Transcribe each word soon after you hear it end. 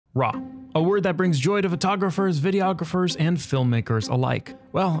RAW. A word that brings joy to photographers, videographers, and filmmakers alike.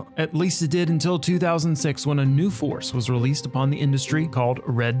 Well, at least it did until 2006 when a new force was released upon the industry called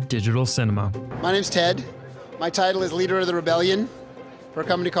Red Digital Cinema. My name's Ted. My title is Leader of the Rebellion for a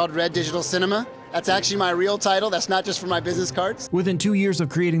company called Red Digital Cinema. That's actually my real title. That's not just for my business cards. Within 2 years of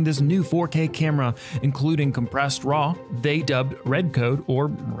creating this new 4K camera, including compressed RAW, they dubbed REDCode or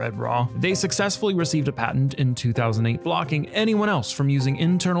Red RAW. They successfully received a patent in 2008, blocking anyone else from using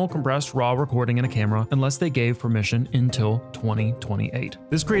internal compressed RAW recording in a camera unless they gave permission until 2028.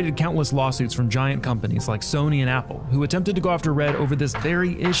 This created countless lawsuits from giant companies like Sony and Apple, who attempted to go after Red over this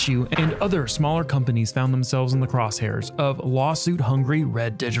very issue, and other smaller companies found themselves in the crosshairs of lawsuit-hungry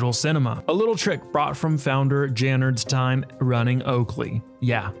Red Digital Cinema. A little trick brought from founder Jannard's time running Oakley.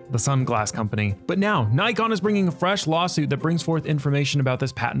 Yeah, the sunglass company. But now, Nikon is bringing a fresh lawsuit that brings forth information about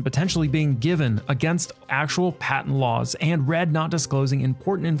this patent potentially being given against actual patent laws and Red not disclosing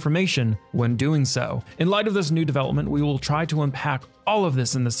important information when doing so. In light of this new development, we will try to unpack all of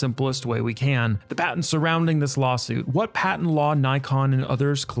this in the simplest way we can. The patents surrounding this lawsuit, what patent law Nikon and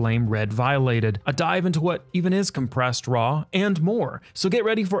others claim Red violated, a dive into what even is compressed RAW, and more. So get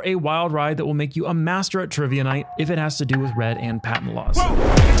ready for a wild ride that will make you a master at trivia night if it has to do with Red and patent laws.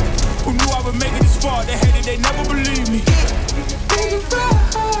 Who knew I would make it this far? They hated, they never believed me.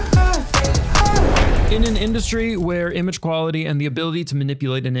 In an industry where image quality and the ability to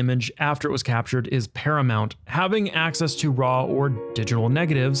manipulate an image after it was captured is paramount, having access to RAW or digital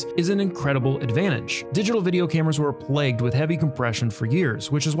negatives is an incredible advantage. Digital video cameras were plagued with heavy compression for years,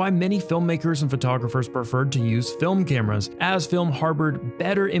 which is why many filmmakers and photographers preferred to use film cameras, as film harbored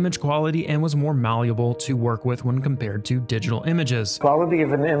better image quality and was more malleable to work with when compared to digital images. Quality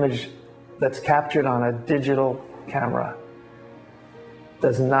of an image that's captured on a digital camera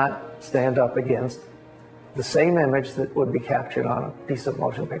does not stand up against the same image that would be captured on a piece of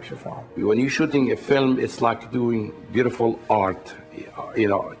motion picture film. When you're shooting a film, it's like doing beautiful art, you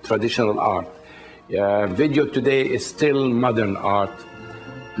know, traditional art. Video today is still modern art,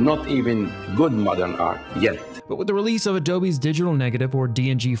 not even good modern art yet. But with the release of Adobe's digital negative or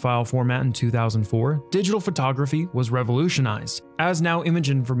DNG file format in 2004, digital photography was revolutionized, as now image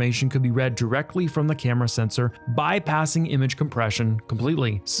information could be read directly from the camera sensor, bypassing image compression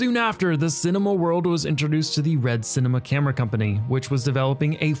completely. Soon after, the cinema world was introduced to the Red Cinema Camera Company, which was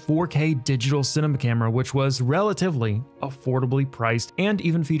developing a 4K digital cinema camera which was relatively affordably priced and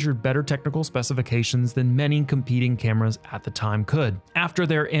even featured better technical specifications than many competing cameras at the time could. After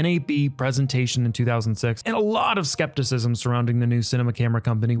their NAB presentation in 2006 and a lot of skepticism surrounding the new cinema camera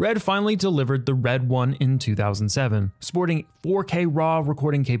company, Red finally delivered the Red 1 in 2007, sporting 4K RAW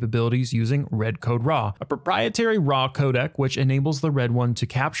recording capabilities using REDCode RAW, a proprietary RAW codec which enables the Red 1 to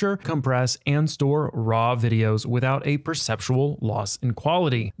capture, compress, and store RAW videos without a perceptual loss in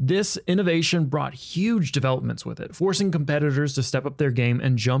quality. This innovation brought huge developments with it, forcing competitors to step up their game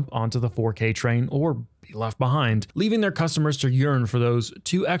and jump onto the 4K train or be left behind, leaving their customers to yearn for those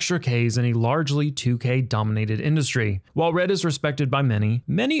 2 extra Ks in a largely 2K dominated industry. While Red is respected by many,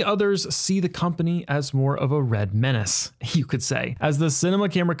 many others see the company as more of a Red menace, you could say, as the cinema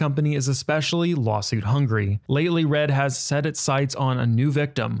camera company is especially lawsuit hungry. Lately, Red has set its sights on a new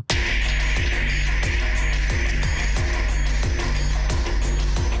victim.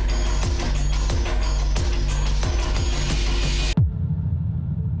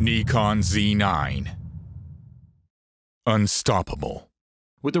 Nikon Z9. Unstoppable.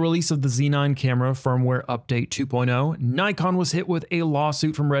 With the release of the Z9 camera firmware update 2.0, Nikon was hit with a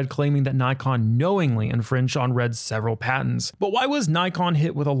lawsuit from Red claiming that Nikon knowingly infringed on Red's several patents. But why was Nikon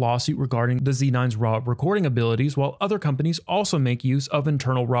hit with a lawsuit regarding the Z9's RAW recording abilities while other companies also make use of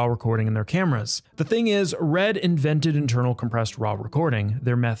internal RAW recording in their cameras? The thing is, Red invented internal compressed RAW recording.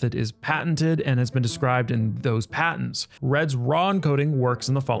 Their method is patented and has been described in those patents. Red's RAW encoding works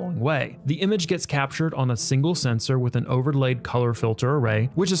in the following way. The image gets captured on a single sensor with an overlaid color filter array,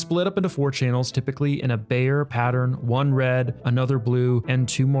 which is split up into 4 channels, typically in a Bayer pattern, 1 red, another blue, and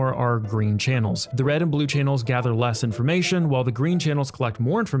 2 more are green channels. The red and blue channels gather less information, while the green channels collect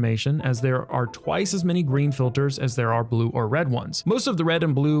more information, as there are twice as many green filters as there are blue or red ones. Most of the red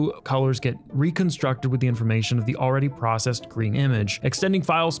and blue colors get reconstructed with the information of the already processed green image, extending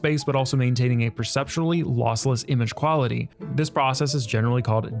file space but also maintaining a perceptually lossless image quality. This process is generally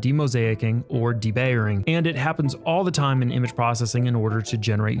called demosaicing or debayering, and it happens all the time in image processing in order to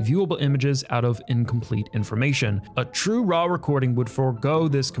generate viewable images out of incomplete information. A true RAW recording would forego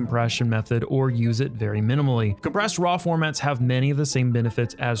this compression method or use it very minimally. Compressed RAW formats have many of the same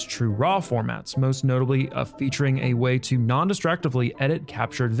benefits as true RAW formats, most notably featuring a way to non-destructively edit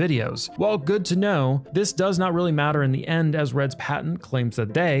captured videos. While good to know, this does not really matter in the end, as RED's patent claims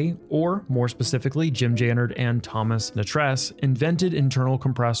that they, or more specifically Jim Jannard and Thomas Netress, invented internal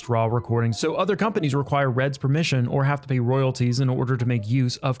compressed RAW recording, so other companies require RED's permission or have to pay royalties in order to make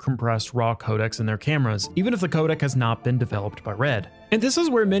use of compressed RAW codecs in their cameras, even if the codec has not been developed by RED. And this is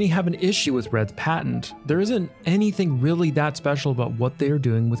where many have an issue with RED's patent. There isn't anything really that special about what they are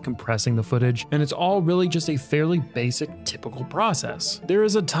doing with compressing the footage, and it's all really just a fairly basic, typical process. There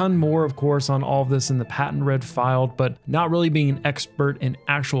is a ton more, of course, on all of this in the patent RED filed, but not really being an expert in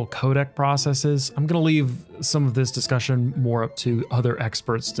actual codec processes, I'm gonna leave some of this discussion more up to other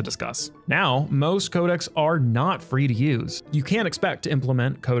experts to discuss. Now, most codecs are not free to use. You can't expect to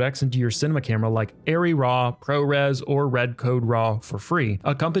implement codecs into your cinema camera like RAW, ProRes, or REDCode RAW for free.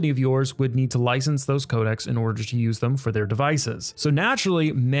 A company of yours would need to license those codecs in order to use them for their devices. So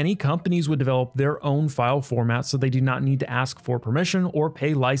naturally, many companies would develop their own file formats so they do not need to ask for permission or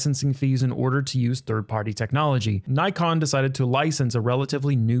pay licensing fees in order to use third-party technology. Nikon decided to license a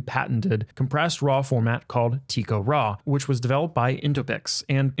relatively new patented compressed RAW format called TECO RAW, which was developed by Intopix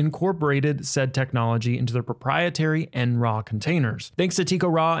and incorporated said technology into their proprietary NRAW containers. Thanks to TECO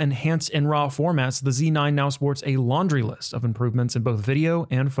RAW enhanced NRAW formats, the Z9 now sports a laundry list of improvements in both video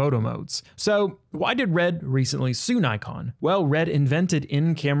and photo modes. So why did RED recently sue Nikon? Well, RED invented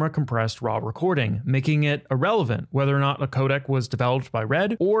in-camera compressed RAW recording, making it irrelevant whether or not a codec was developed by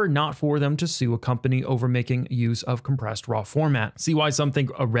RED or not for them to sue a company over making use of compressed RAW format. See why some think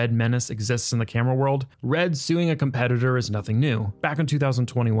a RED menace exists in the camera world? RED suing a competitor is nothing new. Back in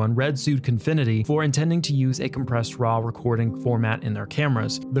 2021, RED sued Confinity for intending to use a compressed RAW recording format in their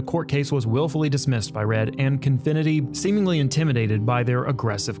cameras. The court case was willfully dismissed by RED, and Confinity, seemingly intimidated by their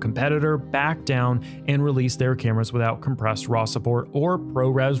aggressive competitor, backed down and released their cameras without compressed RAW support or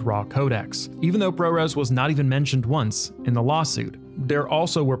ProRes RAW codecs, even though ProRes was not even mentioned once in the lawsuit. There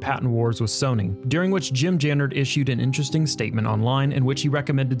also were patent wars with Sony, during which Jim Jannard issued an interesting statement online in which he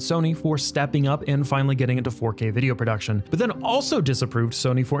recommended Sony for stepping up and finally getting into 4K video production, but then also disapproved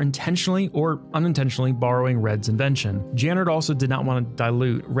Sony for intentionally or unintentionally borrowing RED's invention. Jannard also did not want to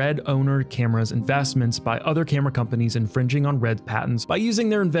dilute RED owner cameras' investments by other camera companies infringing on RED's patents by using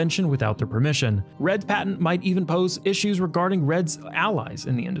their invention without their permission. RED's patent might even pose issues regarding RED's allies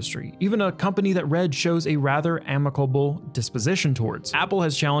in the industry, even a company that RED shows a rather amicable disposition towards. Apple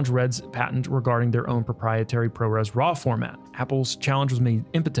has challenged RED's patent regarding their own proprietary ProRes RAW format. Apple's challenge was made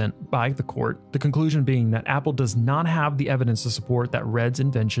impotent by the court, the conclusion being that Apple does not have the evidence to support that RED's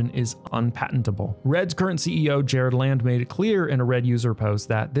invention is unpatentable. RED's current CEO, Jared Land, made it clear in a RED user post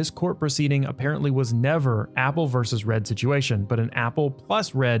that this court proceeding apparently was never Apple versus RED situation, but an Apple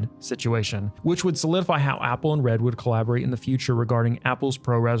plus RED situation, which would solidify how Apple and RED would collaborate in the future regarding Apple's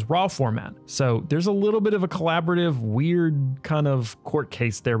ProRes RAW format. So there's a little bit of a collaborative, weird kind of court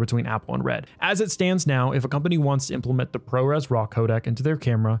case there between Apple and RED. As it stands now, if a company wants to implement the ProRes RAW codec into their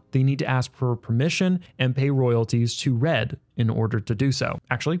camera, they need to ask for permission and pay royalties to RED in order to do so.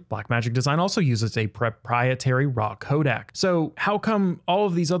 Actually, Blackmagic Design also uses a proprietary RAW codec. So how come all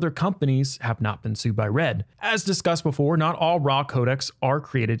of these other companies have not been sued by RED? As discussed before, not all RAW codecs are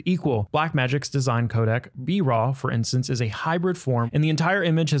created equal. Blackmagic's design codec, BRAW, for instance, is a hybrid form, and the entire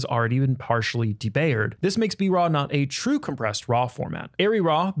image has already been partially debayered. This makes BRAW not a true compressed RAW format.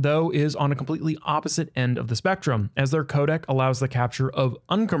 RAW, though, is on a completely opposite end of the spectrum, as their codec allows the capture of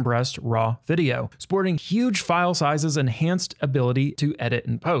uncompressed RAW video, sporting huge file sizes, enhanced ability to edit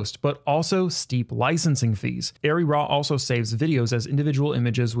and post, but also steep licensing fees. RAW also saves videos as individual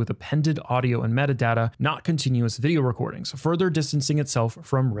images with appended audio and metadata, not continuous video recordings, further distancing itself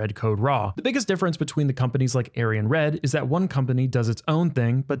from REDCode RAW. The biggest difference between the companies like Arri and RED is that one company does its own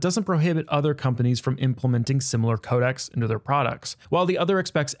thing, but doesn't prohibit other companies from implementing similar codecs into their products, while the other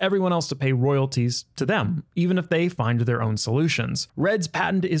expects everyone else to pay royalties to them, even if they find their own solutions. RED's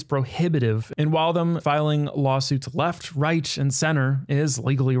patent is prohibitive, and while them filing lawsuits left, right, and center is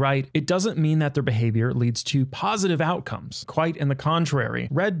legally right, it doesn't mean that their behavior leads to positive outcomes. Quite in the contrary,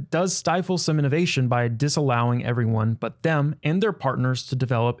 RED does stifle some innovation by disallowing everyone but them and their partners to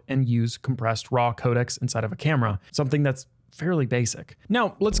develop and use compressed RAW codecs inside of a camera, something that's fairly basic.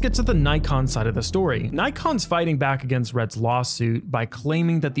 Now, let's get to the Nikon side of the story. Nikon's fighting back against RED's lawsuit by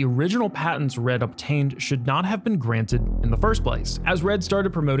claiming that the original patents RED obtained should not have been granted in the first place, as RED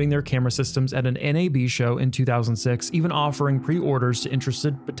started promoting their camera systems at an NAB show in 2006, even offering pre-orders to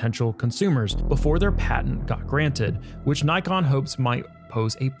interested potential consumers before their patent got granted, which Nikon hopes might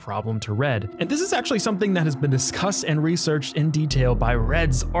pose a problem to Red. And this is actually something that has been discussed and researched in detail by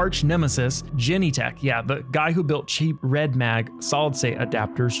Red's arch nemesis, Jeyycie. Yeah, the guy who built cheap Red Mag solid-state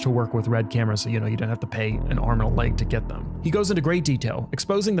adapters to work with Red cameras so you don't have to pay an arm and a leg to get them. He goes into great detail,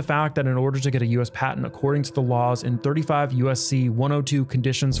 exposing the fact that in order to get a US patent according to the laws in 35 USC 102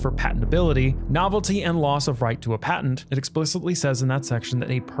 conditions for patentability, novelty, and loss of right to a patent, it explicitly says in that section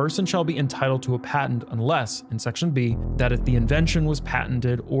that a person shall be entitled to a patent unless, in section B, that if the invention was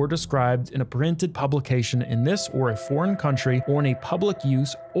patented or described in a printed publication in this or a foreign country or in a public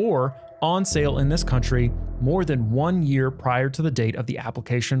use or on sale in this country more than 1 year prior to the date of the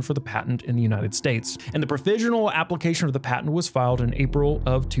application for the patent in the United States. And the provisional application of the patent was filed in April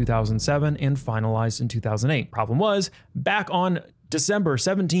of 2007 and finalized in 2008. Problem was, back on December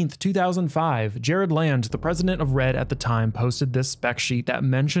 17th, 2005, Jared Land, the president of Red at the time, posted this spec sheet that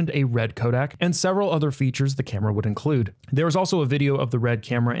mentioned a Red codec and several other features the camera would include. There was also a video of the Red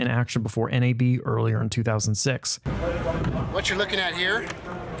camera in action before NAB earlier in 2006. What you're looking at here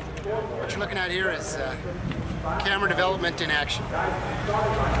is camera development in action.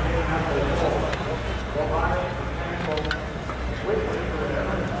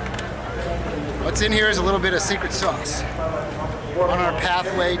 What's in here is a little bit of secret sauce on our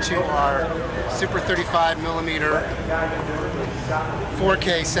pathway to our Super 35mm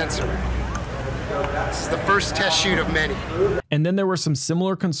 4K sensor. This is the first test shoot of many. And then there were some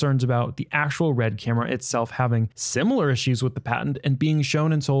similar concerns about the actual Red camera itself having similar issues with the patent and being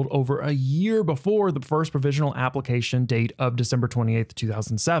shown and sold over a year before the first provisional application date of December 28th,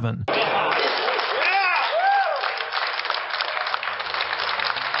 2007.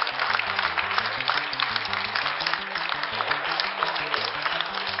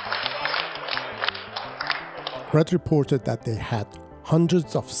 Red reported that they had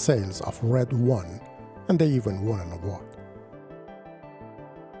hundreds of sales of Red 1, and they even won an award.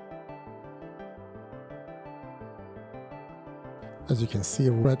 As you can see,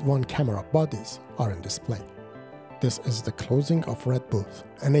 Red 1 camera bodies are in display. This is the closing of Red booth,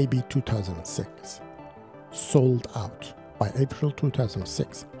 NAB 2006. Sold out. By April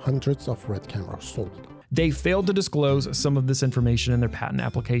 2006, hundreds of Red cameras sold. They failed to disclose some of this information in their patent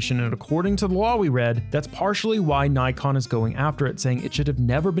application, and according to the law we read, that's partially why Nikon is going after it, saying it should have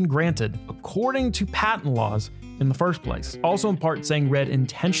never been granted, according to patent laws, in the first place. Also in part saying Red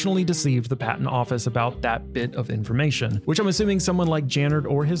intentionally deceived the patent office about that bit of information, which I'm assuming someone like Janard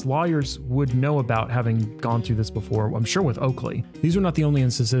or his lawyers would know about, having gone through this before, I'm sure with Oakley. These are not the only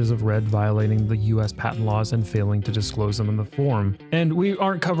instances of Red violating the US patent laws and failing to disclose them in the form. And we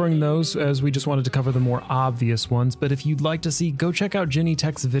aren't covering those, as we just wanted to cover the more obvious ones, but if you'd like to see, go check out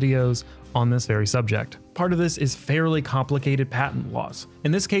Jeyycie's videos on this very subject. Part of this is fairly complicated patent laws.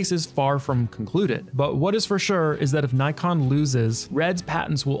 In this case is far from concluded, but what is for sure is that if Nikon loses, Red's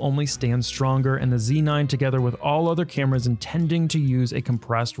patents will only stand stronger, and the Z9, together with all other cameras intending to use a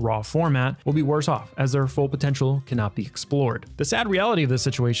compressed RAW format, will be worse off, as their full potential cannot be explored. The sad reality of this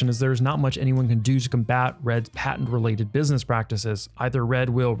situation is there's not much anyone can do to combat Red's patent-related business practices. Either Red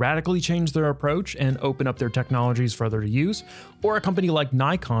will radically change their approach and open up their technologies further to use, or a company like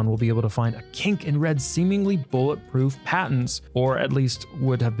Nikon will be able to find a kink in Red's seemingly bulletproof patents, or at least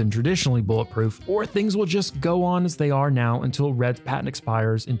would have been traditionally bulletproof, or things will just go on as they are now until Red's patent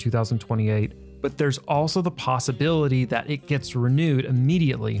expires in 2028. But there's also the possibility that it gets renewed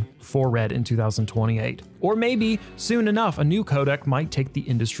immediately for Red in 2028. Or maybe, soon enough, a new codec might take the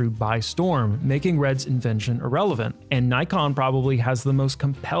industry by storm, making Red's invention irrelevant. And Nikon probably has the most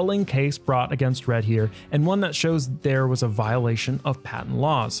compelling case brought against Red here, and one that shows there was a violation of patent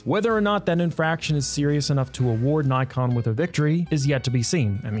laws. Whether or not that infraction is serious enough to award Nikon with a victory is yet to be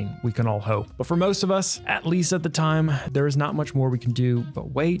seen. I mean, we can all hope. But for most of us, at least at the time, there is not much more we can do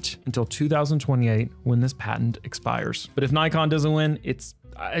but wait until 2028 when this patent expires. But if Nikon doesn't win, it's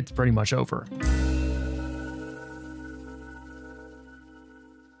pretty much over.